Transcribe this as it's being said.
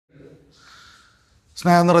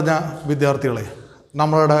സ്നേഹം നിറഞ്ഞ വിദ്യാർത്ഥികളെ,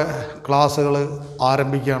 നമ്മളുടെ ക്ലാസ്സുകൾ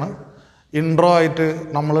ആരംഭിക്കുകയാണ്. ഇൻട്രോ ആയിട്ട്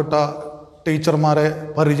നമ്മളിട്ട ടീച്ചർമാരെ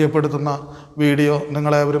പരിചയപ്പെടുത്തുന്ന വീഡിയോ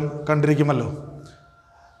നിങ്ങളെല്ലാവരും കണ്ടിരിക്കുമല്ലോ.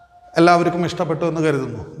 എല്ലാവർക്കും ഇഷ്ടപ്പെട്ടു എന്ന്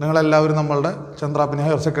കരുതുന്നു. നിങ്ങളെല്ലാവരും നമ്മളുടെ ചന്ദ്രാപിനി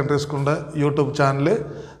ഹയർ സെക്കൻഡറി സ്കൂളിൻ്റെ യൂട്യൂബ് ചാനൽ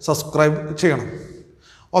സബ്സ്ക്രൈബ് ചെയ്യണം.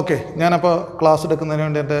 ഓക്കെ, ഞാനപ്പോൾ ക്ലാസ് എടുക്കുന്നതിന്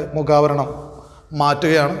വേണ്ടി എൻ്റെ മുഖാവരണം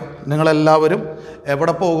മാറ്റുകയാണ്. നിങ്ങളെല്ലാവരും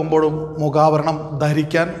എവിടെ പോകുമ്പോഴും മുഖാവരണം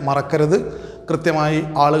ധരിക്കാൻ മറക്കരുത്. കൃത്യമായി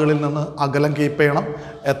ആളുകളിൽ നിന്ന് അകലം കീപ്പ് ചെയ്യണം.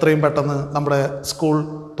 എത്രയും പെട്ടെന്ന് നമ്മുടെ സ്കൂൾ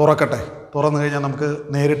തുറക്കട്ടെ. തുറന്നു കഴിഞ്ഞാൽ നമുക്ക്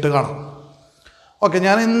നേരിട്ട് കാണാം. ഓക്കെ,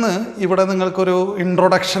 ഞാൻ ഇന്ന് ഇവിടെ നിങ്ങൾക്കൊരു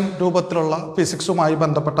ഇൻട്രൊഡക്ഷൻ രൂപത്തിലുള്ള ഫിസിക്സുമായി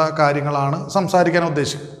ബന്ധപ്പെട്ട കാര്യങ്ങളാണ് സംസാരിക്കാൻ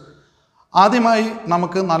ഉദ്ദേശിക്കുന്നത്. ആദ്യമായി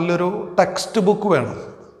നമുക്ക് നല്ലൊരു ടെക്സ്റ്റ് ബുക്ക്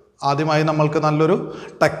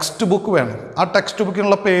വേണം. ആ ടെക്സ്റ്റ്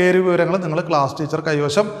ബുക്കിനുള്ള പേര് വിവരങ്ങൾ നിങ്ങൾ ക്ലാസ് ടീച്ചർ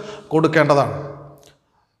കൈവശം കൊടുക്കേണ്ടതാണ്.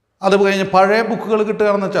 അത് കഴിഞ്ഞ് പഴയ ബുക്കുകൾ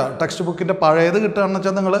കിട്ടുകയാണെന്ന് വെച്ചാൽ, ടെക്സ്റ്റ് ബുക്കിൻ്റെ പഴയത് കിട്ടുകയാണെന്ന്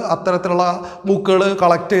വെച്ചാൽ നിങ്ങൾ അത്തരത്തിലുള്ള ബുക്കുകൾ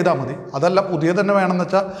കളക്ട് ചെയ്താൽ മതി. അതല്ല, പുതിയ തന്നെ വേണമെന്ന്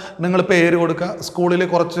വെച്ചാൽ നിങ്ങൾ പേര് കൊടുക്കുക. സ്കൂളിൽ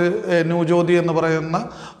കുറച്ച് ന്യൂജ്യോതി എന്ന് പറയുന്ന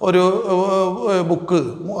ഒരു ബുക്ക്,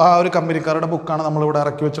 ആ ഒരു കമ്പനിക്കാരുടെ ബുക്കാണ് നമ്മളിവിടെ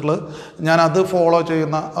ഇറക്കി വെച്ചിട്ടുള്ളത്. ഞാനത് ഫോളോ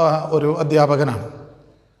ചെയ്യുന്ന ഒരു അധ്യാപകനാണ്.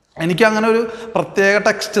 എനിക്കങ്ങനെ ഒരു പ്രത്യേക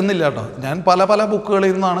ടെക്സ്റ്റ് ഒന്നുമില്ല കേട്ടോ. ഞാൻ പല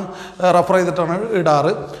ബുക്കുകളിൽ നിന്നാണ് റെഫർ ചെയ്തിട്ടാണ്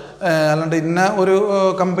ഇടാറ്. അല്ലാണ്ട് ഇന്ന ഒരു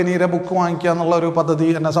കമ്പനിയുടെ ബുക്ക് വാങ്ങിക്കുക എന്നുള്ള ഒരു പദ്ധതി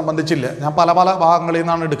എന്നെ സംബന്ധിച്ചില്ല. ഞാൻ പല ഭാഗങ്ങളിൽ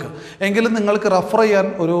നിന്നാണ് എടുക്കുക. എങ്കിലും നിങ്ങൾക്ക് റെഫർ ചെയ്യാൻ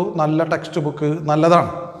ഒരു നല്ല ടെക്സ്റ്റ് ബുക്ക്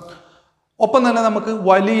നല്ലതാണ്. ഒപ്പം തന്നെ നമുക്ക്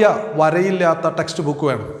വലിയ വരയില്ലാത്ത ടെക്സ്റ്റ്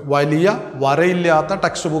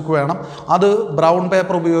ബുക്ക് വേണം. അത് ബ്രൗൺ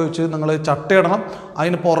പേപ്പർ ഉപയോഗിച്ച് നിങ്ങൾ ചട്ടയിടണം.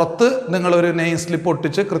 അതിന് പുറത്ത് നിങ്ങളൊരു നെയിം സ്ലിപ്പ്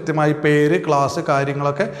ഒട്ടിച്ച് കൃത്യമായി പേര്, ക്ലാസ്,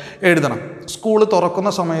 കാര്യങ്ങളൊക്കെ എഴുതണം. സ്കൂൾ തുറക്കുന്ന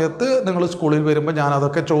സമയത്ത് നിങ്ങൾ സ്കൂളിൽ വരുമ്പോൾ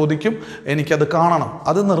ഞാനതൊക്കെ ചോദിക്കും. എനിക്കത് കാണണം.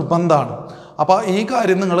 അത് നിർബന്ധമാണ്. അപ്പോൾ ഈ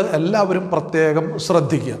കാര്യം നിങ്ങൾ എല്ലാവരും പ്രത്യേകം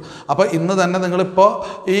ശ്രദ്ധിക്കുക. അപ്പോൾ ഇന്ന് തന്നെ നിങ്ങളിപ്പോൾ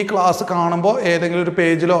ഈ ക്ലാസ് കാണുമ്പോൾ ഏതെങ്കിലും ഒരു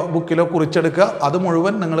പേജിലോ ബുക്കിലോ കുറിച്ചെടുക്കുക. അത്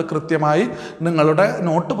മുഴുവൻ നിങ്ങൾ കൃത്യമായി നിങ്ങളുടെ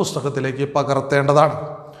നോട്ട് പുസ്തകത്തിലേക്ക് പകർത്തേണ്ടതാണ്.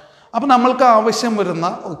 അപ്പോൾ നമ്മൾക്ക് ആവശ്യം വരുന്ന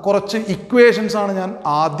കുറച്ച് ഇക്വേഷൻസാണ് ഞാൻ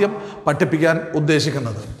ആദ്യം പഠിപ്പിക്കാൻ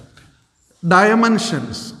ഉദ്ദേശിക്കുന്നത്.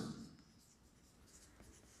 ഡയമെൻഷൻസ്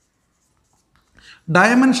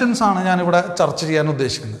ആണ് ഞാനിവിടെ ചർച്ച ചെയ്യാൻ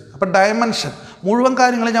ഉദ്ദേശിക്കുന്നത്. അപ്പോൾ ഡയമെൻഷൻ മുഴുവൻ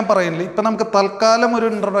കാര്യങ്ങൾ ഞാൻ പറയുന്നില്ല. ഇപ്പം നമുക്ക് തൽക്കാലം ഒരു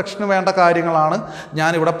ഇൻട്രൊഡക്ഷന് വേണ്ട കാര്യങ്ങളാണ്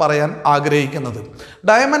ഞാനിവിടെ പറയാൻ ആഗ്രഹിക്കുന്നത്.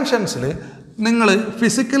 ഡയമെൻഷൻസിൽ നിങ്ങൾ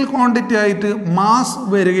ഫിസിക്കൽ ക്വാണ്ടിറ്റി ആയിട്ട് മാസ്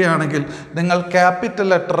വരികയാണെങ്കിൽ നിങ്ങൾ ക്യാപിറ്റൽ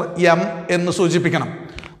ലെറ്റർ എം എന്ന് സൂചിപ്പിക്കണം.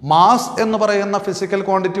 മാസ് എന്ന് പറയുന്ന ഫിസിക്കൽ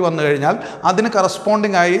ക്വാണ്ടിറ്റി വന്നു കഴിഞ്ഞാൽ അതിന്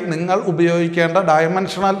കറസ്പോണ്ടിങ് ആയി നിങ്ങൾ ഉപയോഗിക്കേണ്ട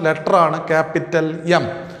ഡയമെൻഷണൽ ലെറ്ററാണ് ക്യാപിറ്റൽ എം.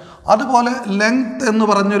 അതുപോലെ ലെങ്ത് എന്ന്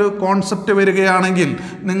പറഞ്ഞൊരു കോൺസെപ്റ്റ് വരികയാണെങ്കിൽ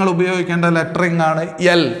നിങ്ങൾ ഉപയോഗിക്കേണ്ട ലെറ്ററിംഗ് ആണ്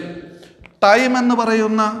എൽ. ടൈം എന്ന്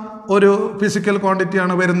പറയുന്ന ഒരു ഫിസിക്കൽ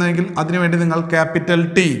ക്വാണ്ടിറ്റിയാണ് വരുന്നതെങ്കിൽ അതിനുവേണ്ടി നിങ്ങൾ ക്യാപിറ്റൽ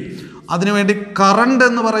ടി. അതിനുവേണ്ടി കറണ്ട്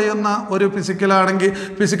എന്ന് പറയുന്ന ഒരു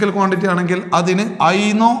ഫിസിക്കൽ ക്വാണ്ടിറ്റി ആണെങ്കിൽ അതിന്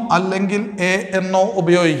ഐന്നോ അല്ലെങ്കിൽ എ എന്നോ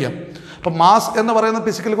ഉപയോഗിക്കാം. അപ്പോൾ മാസ് എന്ന് പറയുന്ന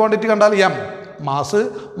ഫിസിക്കൽ ക്വാണ്ടിറ്റി കണ്ടാൽ എം,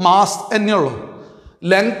 മാസ് എന്നേ ഉള്ളൂ.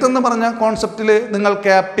 ലെങ്ത് എന്ന് പറഞ്ഞ കോൺസെപ്റ്റിൽ നിങ്ങൾ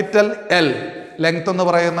ക്യാപിറ്റൽ എൽ. ലെങ്ത് എന്ന്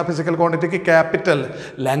പറയുന്ന ഫിസിക്കൽ ക്വാണ്ടിറ്റിക്ക് ക്യാപിറ്റൽ.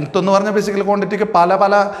 ലെങ്ത് എന്ന് പറഞ്ഞ ഫിസിക്കൽ ക്വാണ്ടിറ്റിക്ക്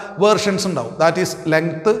പല വേർഷൻസ് ഉണ്ടാവും. That is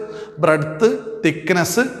length, breadth,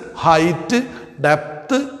 thickness, height,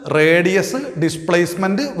 depth, radius,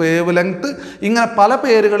 displacement, wave length, ഇങ്ങനെ പല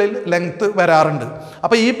പേരുകളിൽ ലെങ്ത് വരാറുണ്ട്.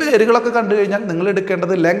 അപ്പോൾ ഈ പേരുകളൊക്കെ കണ്ടു കഴിഞ്ഞാൽ നിങ്ങൾ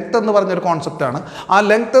എടുക്കേണ്ടത് ലെങ്ത് എന്ന് പറഞ്ഞൊരു കോൺസെപ്റ്റാണ്. ആ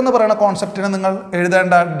ലെങ്ത് എന്ന് പറയുന്ന കോൺസെപ്റ്റിന് നിങ്ങൾ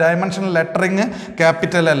എഴുതേണ്ട ഡയമെൻഷണൽ ലെറ്ററിങ്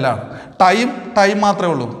ക്യാപിറ്റൽ എൽ ആണ്. ടൈം മാത്രമേ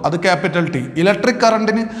ഉള്ളൂ, അത് ക്യാപിറ്റൽ ടി. ഇലക്ട്രിക്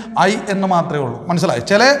കറണ്ടിന് ഐ എന്ന് മാത്രമേ ഉള്ളൂ. മനസ്സിലായി?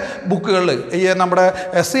 ചില ബുക്കുകളിൽ ഈ നമ്മുടെ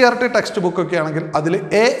SCERT ടെക്സ്റ്റ് ബുക്കൊക്കെ ആണെങ്കിൽ അതിൽ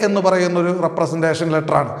എ എന്ന് പറയുന്നൊരു റെപ്രസെൻറ്റേഷൻ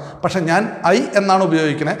ലെറ്ററാണ്. പക്ഷേ ഞാൻ ഐ എന്നാണ്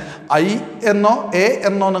ഉപയോഗിക്കുന്നത്. ഐ എന്നോ എ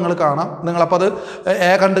എന്നോ നിങ്ങൾ കാണാം. നിങ്ങളപ്പോൾ അത്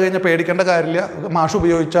എ കണ്ടു കഴിഞ്ഞാൽ പേടിക്കേണ്ട കാര്യമില്ല. മാഷ്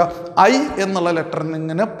ഉപയോഗിച്ച ഐ എന്നുള്ള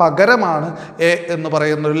ലെറ്ററിന് പകരമാണ് എ എന്ന്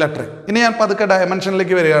പറയുന്നൊരു ലെറ്റർ. ഇനി ഞാൻ പതുക്കെ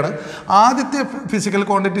ഡയമെൻഷനിലേക്ക് വരികയാണ്. ആദ്യത്തെ ഫിസിക്കൽ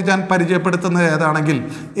ക്വാണ്ടിറ്റി ഞാൻ പരിചയപ്പെടുത്തുന്നത് ഏതാണെങ്കിൽ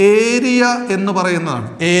ഏരിയ എന്ന് പറയുന്നതാണ്.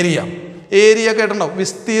 ഏരിയ കേട്ടിട്ടുണ്ടാവും,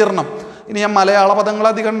 വിസ്തീർണം. ഇനി ഞാൻ മലയാള പദങ്ങൾ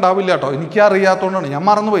അധികം ഉണ്ടാവില്ല കേട്ടോ, എനിക്കറിയാത്തതുകൊണ്ടാണ്. ഞാൻ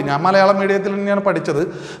മറന്നുപോയി. ഞാൻ മലയാളം മീഡിയത്തിൽ തന്നെയാണ് പഠിച്ചത്.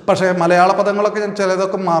 പക്ഷേ മലയാള പദങ്ങളൊക്കെ ഞാൻ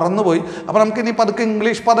ചിലതൊക്കെ മറന്നുപോയി. അപ്പോൾ നമുക്കിനി പതുക്കെ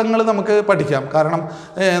ഇംഗ്ലീഷ് പദങ്ങൾ നമുക്ക് പഠിക്കാം. കാരണം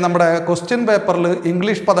നമ്മുടെ ക്വസ്റ്റ്യൻ പേപ്പറിൽ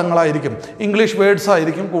ഇംഗ്ലീഷ് പദങ്ങളായിരിക്കും, ഇംഗ്ലീഷ് വേർഡ്സ്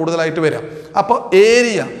ആയിരിക്കും കൂടുതലായിട്ട് വരിക. അപ്പോൾ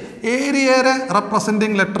ഏരിയയുടെ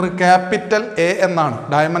റെപ്രസെൻറ്റിംഗ് ലെറ്റർ ക്യാപിറ്റൽ എ എന്നാണ്.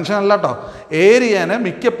 ഡയമെൻഷൻ അല്ല കേട്ടോ. ഏരിയനെ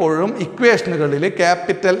മിക്കപ്പോഴും ഇക്വേഷനുകളിൽ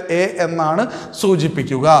ക്യാപിറ്റൽ എ എന്നാണ്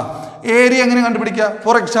സൂചിപ്പിക്കുക. ഏരിയ എങ്ങനെ കണ്ടുപിടിക്കുക?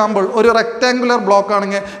 ഫോർ എക്സാമ്പിൾ, ഒരു റെക്ടാങ്കുലർ ബ്ലോക്ക്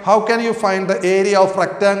ആണെങ്കിൽ how can you find the area of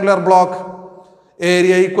rectangular block?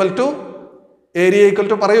 Area equal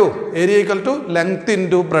to പറയൂ. Area equal to length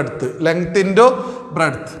into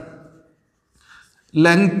breadth.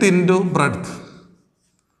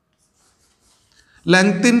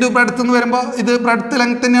 Length into breadth എന്ന് വരുമ്പോൾ ഇത് ബ്രെഡ്ത്ത്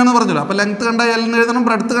ലെങ്ത് തന്നെയാണെന്ന് പറഞ്ഞല്ലോ. അപ്പോൾ ലെങ്ത് കണ്ടാൽ എൽ എന്ന് എഴുതണം,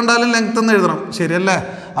 ബ്രെഡ്ത്ത് കണ്ടാലും ലെങ്ത് എന്ന് എഴുതണം, ശരിയല്ലേ?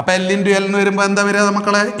 അപ്പോൾ എൽ ഇൻറ്റു എൽ എന്ന് വരുമ്പോൾ എന്താ വരിക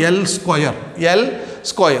മക്കളെ? L square. L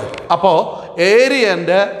square. അപ്പോൾ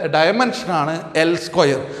ഏരിയൻ്റെ ഡയമെൻഷനാണ് എൽ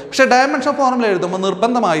സ്ക്വയർ. പക്ഷേ ഡയമെൻഷൻ ഫോർമുല എഴുതുമ്പോൾ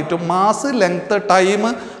നിർബന്ധമായിട്ടും മാസ്, ലെങ്ത്, ടൈം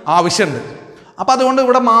ആവശ്യമുണ്ട്. അപ്പോൾ അതുകൊണ്ട്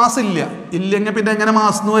ഇവിടെ മാസ് ഇല്ലെങ്കിൽ പിന്നെ എങ്ങനെ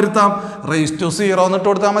മാസ് എന്ന് വരുത്താം? റേസ് ടു 0 എന്നിട്ട്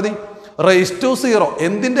കൊടുത്താൽ മതി. റേസ് ടു 0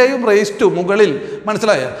 എന്തിൻ്റെയും റേസ് ടു മുകളിൽ,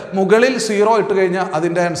 മനസ്സിലായ? മുകളിൽ 0 ഇട്ട് കഴിഞ്ഞാൽ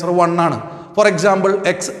അതിൻ്റെ ആൻസർ 1 ആണ്. For example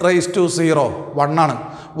X raise to 0 1 ആണ്,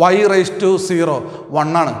 വൈ റേസ് ടു 0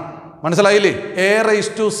 1 ആണ്, മനസ്സിലായില്ലേ? എ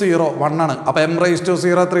റേസ് ടു 0 1 ആണ്. അപ്പോൾ എം റേസ് ടു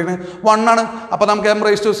 0 എത്രയാണ്? 1 ആണ്. അപ്പോൾ നമുക്ക് എം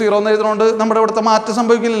റേസ് ടു 0 എന്ന് എഴുതുന്നതുകൊണ്ട് നമ്മുടെ ഇവിടുത്തെ മാറ്റം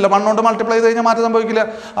സംഭവിക്കില്ല. 1 കൊണ്ട് മൾട്ടിപ്ലൈ ചെയ്ത് കഴിഞ്ഞാൽ മാറ്റം സംഭവിക്കില്ല.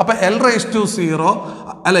 അപ്പോൾ എൽ റേസ് ടു 0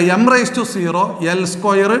 അല്ല M raise to 0 L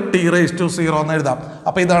square T raise to 0 എന്ന് എഴുതാം.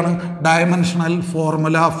 അപ്പോൾ ഇതാണ് ഡയമെൻഷണൽ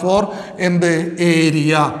ഫോർമുല ഫോർ എന്ത്?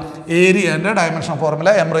 Area. ഏരിയൻ്റെ dimension formula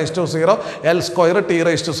M raise to 0 L square T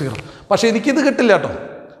raise to 0. പക്ഷേ എനിക്കിത് കിട്ടില്ല കേട്ടോ,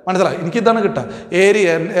 മനസ്സിലായി? എനിക്കിതാണ് കിട്ടുക.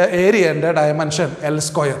 ഏരിയൻ്റെ ഡയമെൻഷൻ എൽ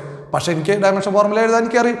സ്ക്വയർ. പക്ഷേ എനിക്ക് ഡയമെൻഷൻ ഫോർമുല എഴുതാൻ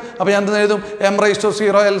എനിക്കറിയും. അപ്പോൾ ഞാൻ എന്ത് എഴുതും? M raise to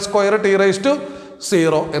 0 L square T raise to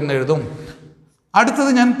 0 എന്നെഴുതും.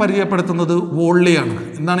 അടുത്തത് ഞാൻ പരിചയപ്പെടുത്തുന്നത് വോള്യമാണ്.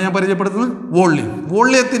 എന്താണ് ഞാൻ പരിചയപ്പെടുത്തുന്നത്? വോള്യം.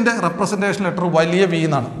 വോള്യത്തിൻ്റെ റെപ്രസെൻറ്റേഷൻ ലെറ്റർ വലിയ വി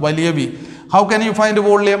എന്നാണ്. വലിയ V. How can you find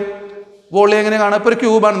volume? Volume എങ്ങനെ കാണാം? ഇപ്പോൾ ഒരു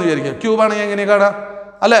ക്യൂബാണെന്ന് വിചാരിക്കുക. ക്യൂബാണെങ്കിൽ എങ്ങനെ കാണാം?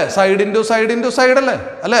 അല്ലേ? സൈഡ് ഇൻറ്റു സൈഡ് അല്ലേ?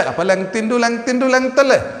 അപ്പോൾ ലെങ്ത് ഇൻറ്റു ലെങ്ത്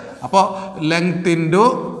അല്ലേ? അപ്പോൾ ലെങ്ത് ഇൻറ്റു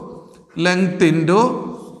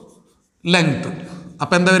ലെങ്ത്.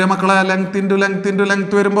 അപ്പോൾ എന്താ വരിക മക്കളെ? ലെങ്ത് ഇൻറ്റു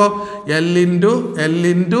ലെങ്ത് വരുമ്പോൾ എൽ ഇൻറ്റു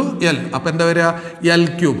എൽ. അപ്പോൾ എന്താ വരിക? L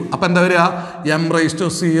cube. അപ്പോൾ എന്താ വരിക? M raise to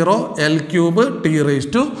 0 L cube T raise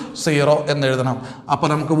to 0 എന്നെഴുതണം. അപ്പോൾ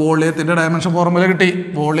നമുക്ക് വോള്യത്തിൻ്റെ ഡയമെൻഷൻ ഫോർമുല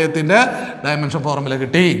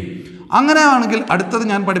കിട്ടി. അങ്ങനെയാണെങ്കിൽ അടുത്തത്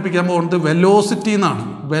ഞാൻ പഠിപ്പിക്കാൻ പോകുന്നത് വെലോസിറ്റി എന്നാണ്.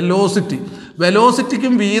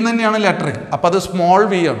 വെലോസിറ്റിക്കും വി തന്നെയാണ് ലെറ്ററിങ്. അപ്പോൾ അത് സ്മോൾ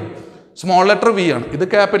വി ആണ്, സ്മോൾ ലെറ്റർ വി ആണ്. ഇത്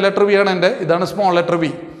ക്യാപിറ്റൽ ലെറ്റർ വി ആണ് എൻ്റെ, ഇതാണ് സ്മോൾ ലെറ്റർ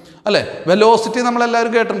വി അല്ലേ? വെലോസിറ്റി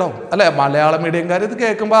നമ്മളെല്ലാവരും കേട്ടിട്ടുണ്ടാവും അല്ലേ? മലയാളം മീഡിയംകാർ ഇത്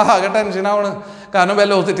കേൾക്കുമ്പോൾ ആകെ ടെൻഷനാണ്. കാരണം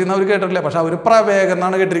വെലോസിറ്റി എന്ന് അവർ കേട്ടിട്ടില്ല. പക്ഷെ അവർ പ്രവേഗം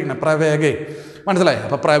എന്നാണ് കേട്ടിരിക്കുന്നത്. പ്രവേഗേ, മനസ്സിലായി?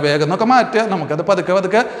 അപ്പോൾ പ്രവേഗം എന്നൊക്കെ മാറ്റുക. നമുക്കത്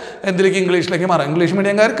പതുക്കെ എന്തിലേക്ക് ഇംഗ്ലീഷിലേക്ക് മാറാം. ഇംഗ്ലീഷ്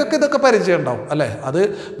മീഡിയംകാർക്കൊക്കെ ഇതൊക്കെ പരിചയം ഉണ്ടാവും അല്ലേ? അത്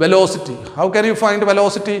velocity. How can you find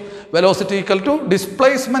velocity? Velocity equal to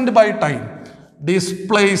displacement by time.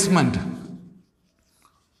 Displacement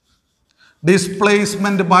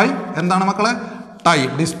by എന്താണ് മക്കളെ? Time.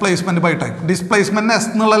 Displacement by time. ഡിസ്പ്ലേസ്മെൻറ്റിന് S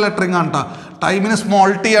എന്നുള്ള ലെറ്ററിങ് ആണ് കേട്ടോ. ടൈമിന് സ്മോൾ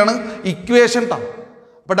ടി ആണ്. ഇക്വേഷൻ ട്ടോ.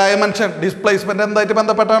 അപ്പോൾ ഡയമെൻഷൻ ഡിസ്പ്ലേസ്മെൻറ്റ് എന്തായിട്ട്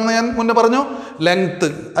ബന്ധപ്പെട്ടാണെന്ന് ഞാൻ മുന്നേ പറഞ്ഞു? ലെങ്ത്ത്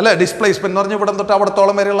അല്ലേ? ഡിസ്പ്ലേസ്മെൻറ്റ് എന്ന് പറഞ്ഞാൽ ഇവിടെ തൊട്ട്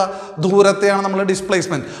അവിടത്തോളം വരെയുള്ള ദൂരത്തെയാണ് നമ്മൾ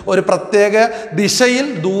ഡിസ്പ്ലേസ്മെൻറ്റ്. ഒരു പ്രത്യേക ദിശയിൽ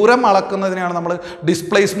ദൂരം അളക്കുന്നതിനെയാണ് നമ്മൾ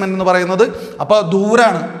ഡിസ്പ്ലേസ്മെൻറ്റ് എന്ന് പറയുന്നത്. അപ്പോൾ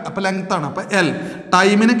ദൂരമാണ്, അപ്പോൾ ലെങ്ത്താണ്. അപ്പോൾ എൽ.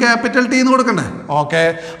 ടൈമിന് ക്യാപിറ്റൽ ടി എന്ന് കൊടുക്കണ്ടേ? ഓക്കെ.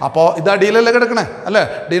 അപ്പോൾ ഇത് അടിയിലല്ലേ കിടക്കണേ അല്ലേ?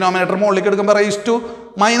 ഡിനോമിനേറ്റർ മുകളിലേക്ക് എടുക്കുമ്പോൾ റേസ് ടു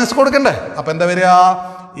മൈനസ് കൊടുക്കണ്ടേ? അപ്പോൾ എന്താ വരിക?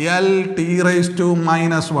 L T raise to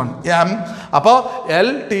 -1 M. അപ്പോൾ എൽ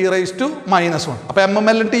ടി റേസ് ടു -1. അപ്പോൾ എം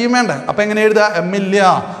എൽ ടിയും വേണ്ടേ? അപ്പോൾ എങ്ങനെ എഴുതുക? എം ഇല്ല.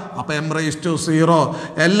 അപ്പോൾ എം റേസ് ടു 0.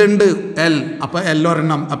 എൽ ഉണ്ട്, എൽ. അപ്പോൾ എൽ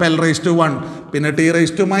ഒരെണ്ണം. അപ്പോൾ എൽ റേസ് ടു 1. പിന്നെ ടി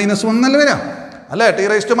റേസ് ടു -1 എന്നല്ലേ വരിക അല്ലേ? ടി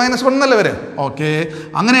റേസ് ടു -1 എന്നല്ലേ വരിക? ഓക്കെ.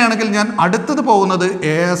 അങ്ങനെയാണെങ്കിൽ ഞാൻ അടുത്തത് പോകുന്നത്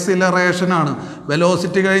ആക്സിലറേഷൻ ആണ്.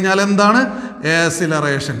 വെലോസിറ്റി കഴിഞ്ഞാൽ എന്താണ്?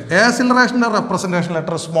 Acceleration. ആക്സിലറേഷൻ്റെ representation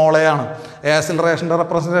letter small A ആണ്. ആക്സിലറേഷൻ്റെ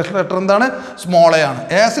റെപ്രസെൻറ്റേഷൻ ലെറ്റർ എന്താണ്? സ്മോൾ എ ആണ്.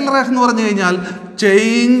 ആക്സിലറേഷൻ എന്ന് പറഞ്ഞു കഴിഞ്ഞാൽ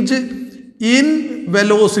ചേഞ്ച് ഇൻ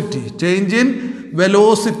വെലോസിറ്റി.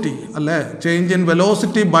 അല്ലേ? ചേഞ്ച് ഇൻ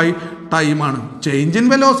വെലോസിറ്റി ബൈ ടൈമാണ്. ചേഞ്ച് ഇൻ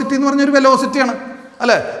വെലോസിറ്റി എന്ന് പറഞ്ഞൊരു വെലോസിറ്റിയാണ്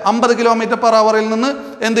അല്ലേ? 50 km/h നിന്ന്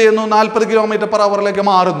എന്ത് ചെയ്യുന്നു? 40 km/h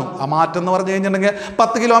മാറുന്നു. ആ മാറ്റം എന്ന് പറഞ്ഞു കഴിഞ്ഞിട്ടുണ്ടെങ്കിൽ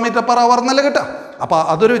 10 km/h എന്നല്ലേ കിട്ടുക. അപ്പോൾ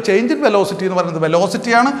അതൊരു ചേഞ്ച് ഇൻ വെലോസിറ്റി എന്ന് പറയുന്നത്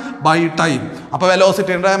വെലോസിറ്റിയാണ് ബൈ ടൈം. അപ്പോൾ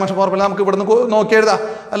വെലോസിറ്റിയുടെ ഡയമെൻഷൻ ഫോർമുല നമുക്ക് ഇവിടുന്ന് നോക്കി എഴുതാം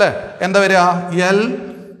അല്ലേ? എന്താ വരിക?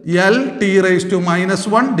 L T raise to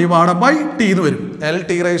 -1 divide by T എന്ന് വരും. L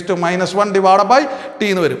T raise to -1 divide by T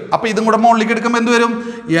എന്ന് വരും. അപ്പോൾ ഇതും കൂടെ മുകളിലേക്ക് എടുക്കുമ്പോൾ എന്ത് വരും?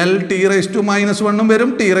 എൽ ടി റേസ് ടു -1 വരും,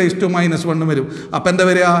 ടി റേസ് ടു -1 വരും. അപ്പോൾ എന്താ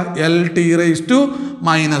വരിക? L T raise to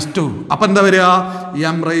 -2. അപ്പോൾ എന്താ വരിക?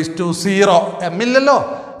 M raise to 0. എം ഇല്ലല്ലോ,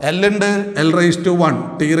 എൽ ഉണ്ട്. L raise to 1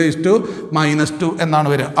 T raise to -2 എന്നാണ്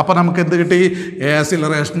വരിക. അപ്പോൾ നമുക്ക് എന്ത് കിട്ടി?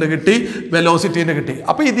 ആക്സിലറേഷൻ്റെ കിട്ടി, വെലോസിറ്റീൻ്റെ കിട്ടി.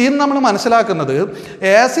 അപ്പോൾ ഇതിൽ നിന്ന് നമ്മൾ മനസ്സിലാക്കുന്നത്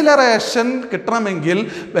ആക്സിലറേഷൻ കിട്ടണമെങ്കിൽ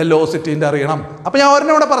വെലോസിറ്റീൻ്റെ അറിയണം. അപ്പോൾ ഞാൻ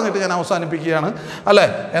ഒരെണ്ണം ഇവിടെ പറഞ്ഞിട്ട് ഞാൻ അവസാനിപ്പിക്കുകയാണ് അല്ലേ?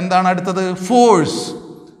 എന്താണ് അടുത്തത്? ഫോഴ്സ്.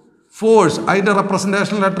 അതിൻ്റെ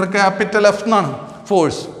റെപ്രസെൻറ്റേഷൻ ലെറ്റർ ക്യാപിറ്റൽ എഫ് എന്നാണ്.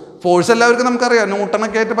 ഫോഴ്സ് എല്ലാവർക്കും നമുക്കറിയാം.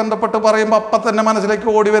 ന്യൂട്ടണൊക്കെ ആയിട്ട് ബന്ധപ്പെട്ട് പറയുമ്പോൾ അപ്പം തന്നെ മനസ്സിലേക്ക്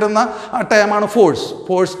ഓടി വരുന്ന ടേമാണ് force.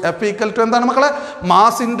 Force F equal to എന്താണ് മക്കളെ?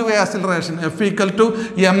 Mass into acceleration. F equal to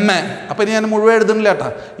ma. അപ്പം ഇനി ഞാൻ മുഴുവൻ എഴുതുന്നില്ല കേട്ടോ.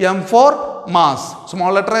 M four mass,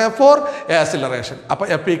 small letter A four acceleration. അപ്പോൾ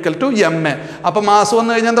F ഈക്വൽ ടു ma. അപ്പോൾ മാസ്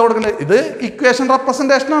വന്നു കഴിഞ്ഞാൽ എന്താ കൊടുക്കേണ്ടത്? ഇത് equation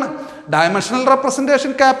റെപ്രസെൻറ്റേഷനാണ്. Dimensional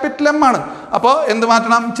representation capital M ആണ്. അപ്പോൾ എന്ത്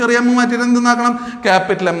മാറ്റണം? ചെറിയ M മാറ്റിയിട്ട് എന്ത് നാക്കണം?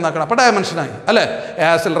 Capital M നാക്കണം. അപ്പോൾ ഡയമെൻഷനായി അല്ലേ?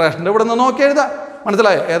 ആക്സിലറേഷൻ്റെ ഇവിടെ നിന്ന് നോക്കി എഴുതാം.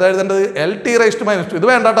 മനസ്സിലായോ? ഏതാ എഴുതേണ്ടത്? LT⁻². ഇത്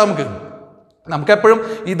വേണ്ട കേട്ടോ. നമുക്കെപ്പോഴും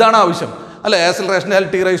ഇതാണ് ആവശ്യം അല്ലേ? ആക്സിലറേഷൻ്റെ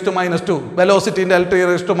LT⁻², വെലോസിറ്റിൻ്റെ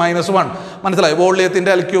LT⁻−1. മനസ്സിലായി?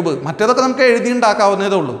 വോള്യത്തിൻ്റെ L³ മറ്റേതൊക്കെ നമുക്ക് എഴുതി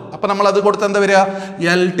ഉണ്ടാക്കാവുന്നതേ ഉള്ളൂ. അപ്പോൾ നമ്മളത് കൊടുത്ത് എന്താ വരിക?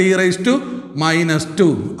 LT⁻².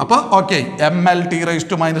 അപ്പോൾ ഓക്കെ,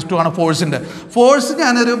 MLT⁻² ആണ് ഫോഴ്സിൻ്റെ. ഫോഴ്സ്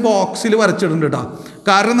ഞാനൊരു ബോക്സിൽ വരച്ചിട്ടുണ്ട് കേട്ടോ.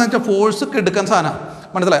 കാരണം എന്താ വെച്ചാൽ ഫോഴ്സ് എടുക്കാൻ സാധനം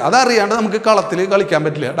മനസ്സിലായി. അതറിയാണ്ട് നമുക്ക് കളത്തിൽ കളിക്കാൻ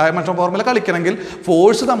പറ്റില്ല. ഡയമെൻഷൻ ഫോർമുല കളിക്കണമെങ്കിൽ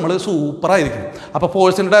ഫോഴ്സ് നമ്മൾ സൂപ്പറായിരിക്കും. അപ്പോൾ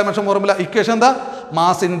ഫോഴ്സിൻ്റെ ഡയമെൻഷൻ ഫോർമുല ഇക്വേഷൻ എന്താ?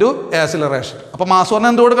 Mass into acceleration. അപ്പോൾ മാസ്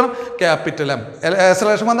പറഞ്ഞാൽ എന്ത് കൊടുക്കണം? Capital M.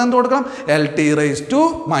 ആക്സിലറേഷൻ പറഞ്ഞാൽ എന്ത് കൊടുക്കണം? LT⁻².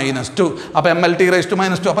 അപ്പോൾ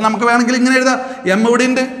MLT⁻². അപ്പോൾ നമുക്ക് വേണമെങ്കിൽ ഇങ്ങനെ എഴുതാം. M ഇവിടെ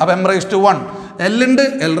ഉണ്ട്, അപ്പോൾ M⁻1. L ഉണ്ട്,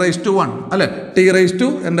 L⁻1 അല്ലേ? T⁻,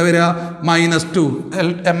 എന്താ വരിക? -2.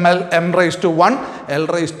 M⁻1,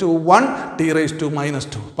 L⁻1,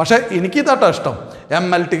 T⁻². പക്ഷേ എനിക്ക് ഇതാട്ടോ ഇഷ്ടം,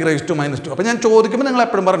 MLT⁻². അപ്പോൾ ഞാൻ ചോദിക്കുമ്പോൾ നിങ്ങൾ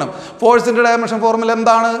എപ്പോഴും പറയണം ഫോഴ്സിൻ്റെ ഡയമെൻഷൻ ഫോർമുല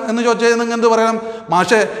എന്താണ് എന്ന് ചോദിച്ചാൽ നിങ്ങൾ എന്ത് പറയണം?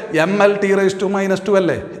 മാഷേ MLT⁻²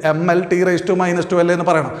 അല്ലേ, MLT⁻² അല്ലേ എന്ന്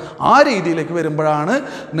പറയണം. ആ രീതിയിലേക്ക് വരുമ്പോഴാണ്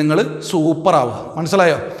നിങ്ങൾ സൂപ്പറാവുക.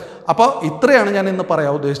 മനസ്സിലായോ? അപ്പോൾ ഇത്രയാണ് ഞാൻ ഇന്ന്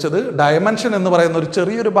പറയാൻ ഉദ്ദേശിച്ചത്. ഡയമെൻഷൻ എന്ന് പറയുന്ന ഒരു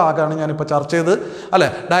ചെറിയൊരു ഭാഗമാണ് ഞാനിപ്പോൾ ചർച്ച ചെയ്തത് അല്ലേ?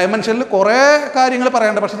 ഡയമെൻഷനിൽ കുറേ കാര്യങ്ങൾ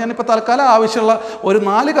പറയാനുണ്ട്. പക്ഷേ ഞാനിപ്പോൾ തൽക്കാലം ആവശ്യമുള്ള ഒരു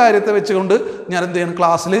 4 കാര്യത്തെ വെച്ചുകൊണ്ട് ഞാൻ എന്ത് ചെയ്യണം?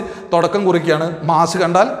 ക്ലാസ്സിൽ തുടക്കം കുറിക്കുകയാണ്. മാസ്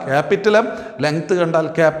കണ്ടാൽ ക്യാപിറ്റൽ M, ലെങ്ത് കണ്ടാൽ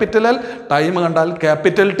ക്യാപിറ്റൽ L, ടൈം കണ്ടാൽ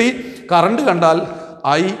ക്യാപിറ്റൽ T, കറണ്ട് കണ്ടാൽ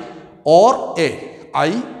I or A.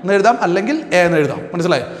 I എന്ന് എഴുതാം, അല്ലെങ്കിൽ A എന്ന് എഴുതാം.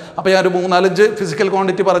 മനസ്സിലായി? അപ്പോൾ ഞാനൊരു 3-4 ഫിസിക്കൽ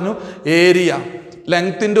ക്വാണ്ടിറ്റി പറഞ്ഞു. Area,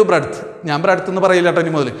 length into breadth. ഞാൻ ബ്രെഡ്ത്ത് എന്ന് പറയില്ല കേട്ടോ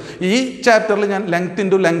ഇനി മുതൽ. ഈ ചാപ്റ്ററിൽ ഞാൻ ലെങ്ത്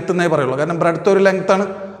ഇൻറ്റു ലെങ്ത് എന്നേ പറയുള്ളൂ. കാരണം ബ്രെഡ്ത്ത് ഒരു ലെങ്ത്താണ്,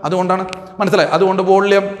 അതുകൊണ്ടാണ്. മനസ്സിലായി? അതുകൊണ്ട്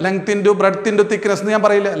volume, length into breadth into thickness എന്ന് ഞാൻ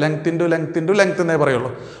പറയില്ല. ലെങ്ത് ഇൻറ്റു ലെങ്ത് എന്നേ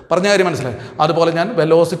പറയുള്ളൂ. പറഞ്ഞ കാര്യം മനസ്സിലായി? അതുപോലെ ഞാൻ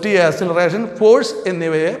വെലോസിറ്റി, ആക്സിലറേഷൻ, ഫോഴ്സ്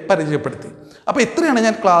എന്നിവയെ പരിചയപ്പെടുത്തി. അപ്പോൾ ഇത്രയാണ്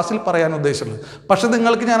ഞാൻ ക്ലാസ്സിൽ പറയാൻ ഉദ്ദേശിച്ചത്. പക്ഷേ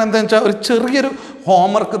നിങ്ങൾക്ക് ഞാൻ എന്താണെന്ന് വെച്ചാൽ ഒരു ചെറിയൊരു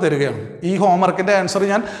ഹോംവർക്ക് തരികയാണ്. ഈ ഹോംവർക്കിൻ്റെ ആൻസർ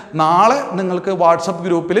ഞാൻ നാളെ നിങ്ങൾക്ക് വാട്സപ്പ്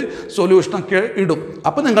ഗ്രൂപ്പിൽ സൊല്യൂഷനൊക്കെ ഇടും.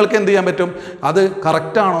 അപ്പോൾ നിങ്ങൾക്ക് എന്ത് ചെയ്യാൻ പറ്റും? അത്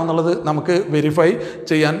കറക്റ്റാണോ എന്നുള്ളത് നമുക്ക് വെരിഫൈ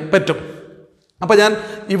ചെയ്യാൻ പറ്റും. അപ്പോൾ ഞാൻ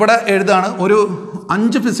ഇവിടെ എഴുതാണ് ഒരു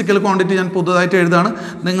 5 ഫിസിക്കൽ ക്വാണ്ടിറ്റി ഞാൻ പുതുതായിട്ട് എഴുതാണ്.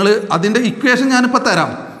 നിങ്ങൾ അതിൻ്റെ ഇക്വേഷൻ ഞാനിപ്പോൾ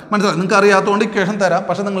തരാം. മനസ്സിലായി? നിങ്ങൾക്ക് അറിയാത്തതുകൊണ്ട് ഇക്വേഷൻ തരാം.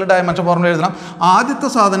 പക്ഷേ നിങ്ങൾ ഡയമെൻഷൻ ഫോർമുല എഴുതണം. ആദ്യത്തെ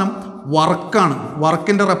സാധനം വർക്കാണ്.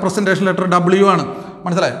 വർക്കിൻ്റെ റെപ്രസെൻറ്റേഷൻ ലെറ്റർ W ആണ്.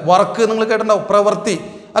 മനസ്സിലായി? വർക്ക് നിങ്ങൾ കേട്ടിട്ടുണ്ടാവും, പ്രവൃത്തി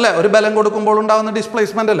അല്ലേ? ഒരു ബലം കൊടുക്കുമ്പോൾ ഉണ്ടാകുന്ന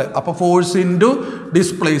ഡിസ്പ്ലേസ്മെൻ്റ് അല്ലേ? അപ്പോൾ ഫോഴ്സ് ഇൻറ്റു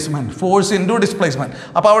ഡിസ്പ്ലേസ്മെൻറ്റ്.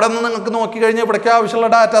 അപ്പോൾ അവിടെ നിന്ന് നിങ്ങൾക്ക് നോക്കിക്കഴിഞ്ഞാൽ ഇവിടേക്ക് ആവശ്യമുള്ള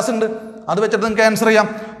ഡാറ്റാസ് ഉണ്ട്. അത് വെച്ചിട്ട് നിങ്ങൾക്ക് ആൻസർ ചെയ്യാം.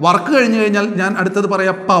 വർക്ക് കഴിഞ്ഞ് കഴിഞ്ഞാൽ ഞാൻ അടുത്തത്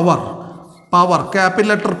പറയാം പവർ. ക്യാപിറ്റൽ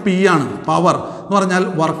ലെറ്റർ P ആണ്. പവർ എന്ന് പറഞ്ഞാൽ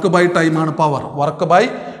വർക്ക് ബൈ ടൈമാണ് പവർ. വർക്ക് ബൈ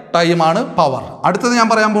ടൈമാണ് പവർ. അടുത്തത് ഞാൻ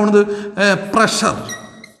പറയാൻ പോകുന്നത് പ്രഷർ.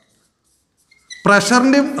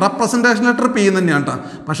 പ്രഷറിൻ്റെയും റെപ്രസെൻറ്റേഷൻ ലെറ്റർ P തന്നെയാണ് കേട്ടോ.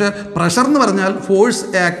 പക്ഷേ പ്രഷർ എന്ന് പറഞ്ഞാൽ ഫോഴ്സ്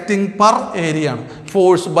ആക്ടിങ് പെർ ഏരിയ ആണ്.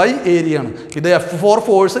 ഫോഴ്സ് ബൈ ഏരിയ ആണ്. ഇത് F four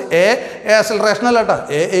force, A acceleration അല്ല കേട്ടോ,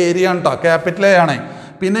 A ഏരിയ ആണ് കേട്ടോ, ക്യാപിറ്റൽ A ആണ്.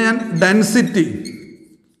 പിന്നെ ഞാൻ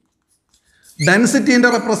ഡെൻസിറ്റീൻ്റെ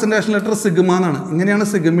റെപ്രസെൻറ്റേഷൻ ലെറ്റർ സിഗ്മ എന്നാണ്. ഇങ്ങനെയാണ്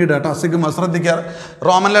സിഗ്മയുടെ കേട്ടോ. സിഗ്മ ശ്രദ്ധിക്കുക,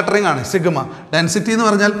 റോമൻ ലെറ്ററിങ് ആണ് സിഗ്മ. ഡെൻസിറ്റി എന്ന്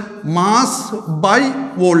പറഞ്ഞാൽ മാസ് ബൈ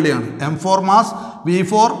വോള്യം ആണ്. M four mass, V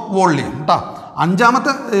four volume കേട്ടോ.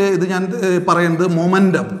 അഞ്ചാമത്തെ ഇത് ഞാൻ പറയുന്നത്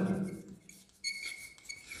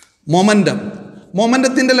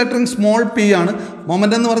മൊമെൻറ്റത്തിൻ്റെ ലെറ്ററിങ് സ്മോൾ p ആണ്.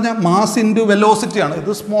 മൊമെൻറ്റം എന്ന് പറഞ്ഞാൽ മാസ് ഇൻറ്റു വെലോസിറ്റി ആണ്.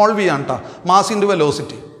 ഇത് സ്മോൾ v ആണ് കേട്ടോ, മാസ് ഇൻറ്റു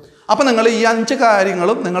വെലോസിറ്റി. അപ്പോൾ നിങ്ങൾ ഈ 5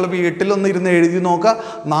 കാര്യങ്ങളും നിങ്ങൾ വീട്ടിലൊന്ന് ഇരുന്ന് എഴുതി നോക്കുക.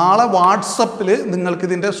 നാളെ വാട്സപ്പിൽ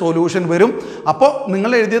നിങ്ങൾക്കിതിൻ്റെ സൊല്യൂഷൻ വരും. അപ്പോൾ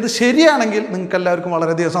നിങ്ങൾ എഴുതിയത് ശരിയാണെങ്കിൽ നിങ്ങൾക്ക് എല്ലാവർക്കും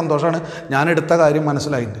വളരെയധികം സന്തോഷമാണ്. ഞാൻ എടുത്ത കാര്യം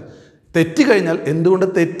മനസ്സിലായിട്ടുണ്ട്. തെറ്റി കഴിഞ്ഞാൽ എന്തുകൊണ്ട്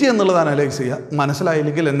തെറ്റി എന്നുള്ളത് അനലൈസ് ചെയ്യുക.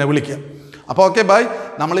 മനസ്സിലായില്ലെങ്കിൽ എന്നെ വിളിക്കുക. അപ്പോൾ ഓക്കെ, ബൈ.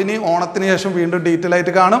 നമ്മളിനി ഓണത്തിന് ശേഷം വീണ്ടും ഡീറ്റെയിൽ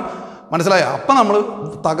ആയിട്ട് കാണും. മനസ്സിലായോ? അപ്പം നമ്മൾ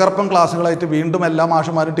തകർപ്പൻ ക്ലാസ്സുകളായിട്ട് വീണ്ടും എല്ലാ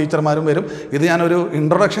മാഷന്മാരും ടീച്ചർമാരും വരും. ഇത് ഞാനൊരു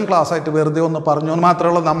ഇൻട്രൊഡക്ഷൻ ക്ലാസ്സായിട്ട് വെറുതെ ഒന്ന് പറഞ്ഞു എന്ന് മാത്രമേ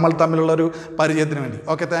ഉള്ളൂ, നമ്മൾ തമ്മിലുള്ളൊരു പരിചയത്തിന് വേണ്ടി.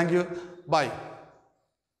 Okay, thank you, by.